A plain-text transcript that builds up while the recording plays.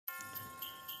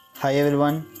Hi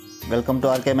everyone, welcome to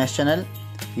RKMS channel.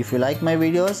 If you like my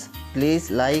videos, please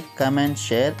like, comment,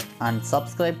 share and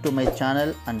subscribe to my channel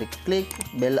and click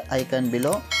bell icon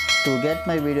below to get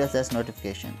my videos as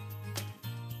notification.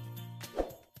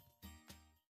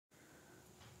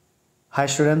 Hi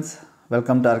students,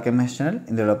 welcome to RKMS channel.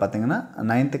 In this video,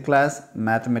 9th class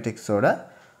mathematics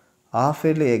half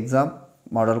yearly exam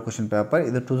model question paper.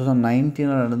 This is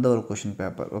 2019 question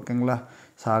paper. Okay,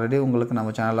 so already உங்களுக்கு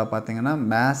நம்ம சேனல்ல பாத்தீங்கன்னா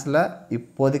மேத்ஸ்ல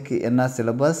இப்போதைக்கு என்ன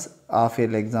syllabus half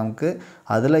yearly எக்ஸாம்க்கு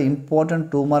அதுல important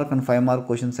 2 mark and 5 mark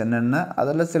questions என்னென்ன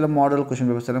அதெல்லாம் சில மாடல் क्वेश्चन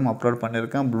பேப்பர்ஸ் எல்லாம் அப்லோட்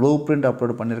பண்ணிருக்கேன். ப்ளூ பிரிண்ட்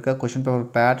அப்லோட் பண்ணிருக்கேன். क्वेश्चन பேப்பர்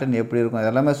பேட்டர்ன் எப்படி இருக்கும்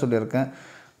அதெல்லாம் சொல்லிருக்கேன்.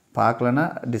 பார்க்கலனா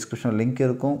டிஸ்கிரிப்ஷன் லிங்க்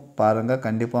இருக்கும். பாருங்க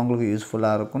கண்டிப்பா உங்களுக்கு யூஸ்ஃபுல்லா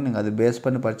இருக்கும். நீங்க அது பேஸ்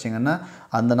பண்ணி படிச்சீங்கன்னா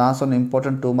அந்த நான் சொன்ன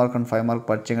இம்பார்ட்டன்ட் 2 மார்க் and 5 மார்க்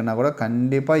படிச்சீங்கன்னா கூட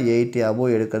கண்டிப்பா 80 above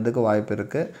எடுக்கிறதுக்கு வாய்ப்பு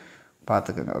இருக்கு.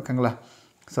 பாத்துக்கங்க. ஓகேங்களா?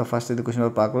 So first this question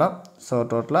பார்க்கலாம். So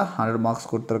total 100 marks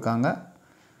கொடுத்திருக்காங்க.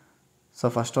 So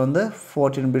first வந்து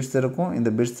 14 bits இருக்கும்.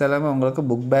 இந்த bits எல்லாமே உங்களுக்கு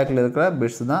book bagல இருக்கிற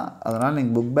bits தான். அதனால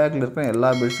நீங்க book bagல இருக்கிற எல்லா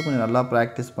bits கொஞ்சம் நல்லா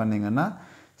பிராக்டீஸ் பண்ணீங்கன்னா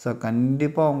so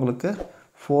கண்டிப்பா உங்களுக்கு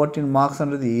 14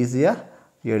 marksன்றது ஈஸியா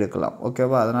எடுக்கலாம்.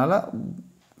 ஓகேவா? அதனால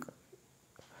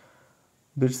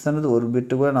bitsன்றது ஒரு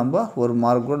bit கூட நம்ம ஒரு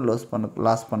மார்க் கூட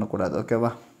லாஸ் பண்ண கூடாது.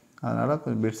 ஓகேவா? அதனால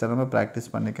கொஞ்சம் bits எல்லாமே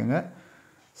பிராக்டீஸ் பண்ணிக்கங்க.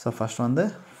 So first வந்து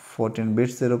 14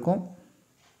 bits இருக்கும்.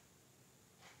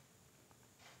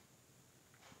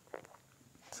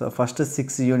 So first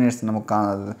 6 units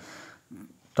நமக்கு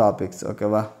topics.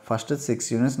 ஓகேவா? First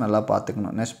 6 units நல்லா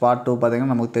பாத்துக்கணும். Next part 2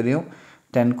 பாத்தீங்கன்னா நமக்கு தெரியும்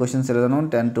 10 questions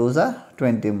எழுதணும். 10 2s are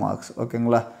 20 marks.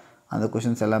 ஓகேங்களா? அந்த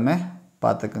questions எல்லாமே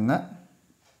பாத்துக்கங்க.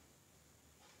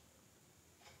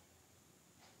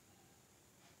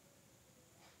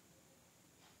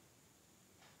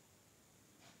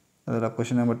 அதோட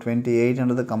question number 28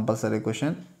 ன்றது compulsory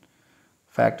question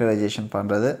factorization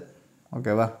பண்றது.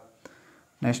 ஓகேவா?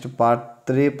 next part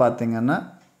 3 பாத்தீங்கன்னா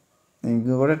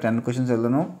இங்க கூட 10 questions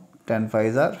எழுதணும். 10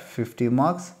 5s are 50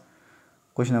 marks.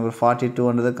 question number 42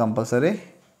 ன்றது compulsory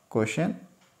question.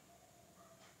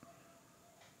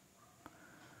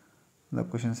 இந்த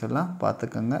questions எல்லாம்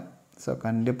பாத்துக்கங்க. சோ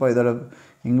கண்டிப்பா இதோட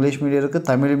இங்கிலீஷ் மீடியம் இருக்கு,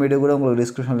 தமிழ் மீடியம் கூட உங்களுக்கு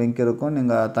டிஸ்கிரிப்ஷன் லிங்க் இருக்கும்.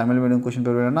 நீங்க தமிழ் மீடியம் क्वेश्चन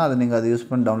பேப்பர் வேணும்னா அது நீங்க யூஸ்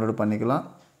பண்ணி டவுன்லோட் பண்ணிக்கலாம்.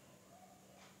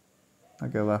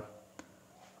 ஓகேவா?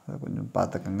 அத கொஞ்சம்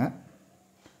பாத்துக்கங்க.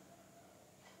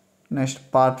 next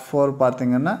part 4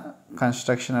 பாத்தீங்கன்னா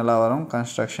construction எல்லாம் வரும்.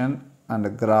 construction and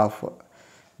graph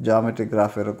geometry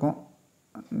graph இருக்கும்.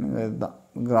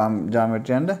 இதுதான்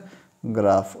geometry and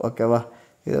graph. ஓகேவா?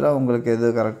 இதெல்லாம் உங்களுக்கு எது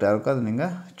கரெக்ட்டா இருக்கோ அது நீங்க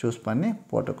चूஸ் பண்ணி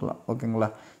போட்டுக்கலாம். ஓகேங்களா?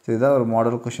 சோ இதுதான் ஒரு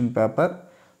மாடல் क्वेश्चन பேப்பர்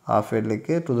half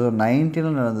yearlyக்கு 2019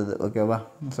 ல நடந்தது. ஓகேவா?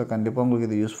 சோ கண்டிப்பா உங்களுக்கு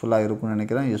இது யூஸ்ஃபுல்லா இருக்கும்னு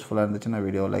நினைக்கிறேன். யூஸ்ஃபுல்லா இருந்துச்சுனா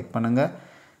வீடியோவை லைக் பண்ணுங்க.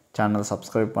 சேனல்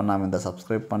சப்ஸ்கிரைப் பண்ணாம இருந்தா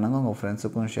சப்ஸ்கிரைப் பண்ணுங்க. உங்க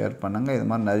फ्रेंड्सக்கும் ஷேர் பண்ணுங்க. இது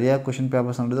மாதிரி நிறைய क्वेश्चन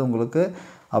பேப்பர்ஸ்ன்றது உங்களுக்கு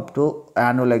அப் டு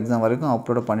annual exam வரைக்கும்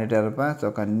அப்லோட் பண்ணிட்டே இருப்பேன்.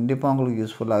 சோ கண்டிப்பா உங்களுக்கு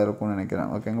யூஸ்ஃபுல்லா இருக்கும்னு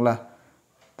நினைக்கிறேன். ஓகேங்களா?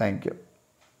 Thank you.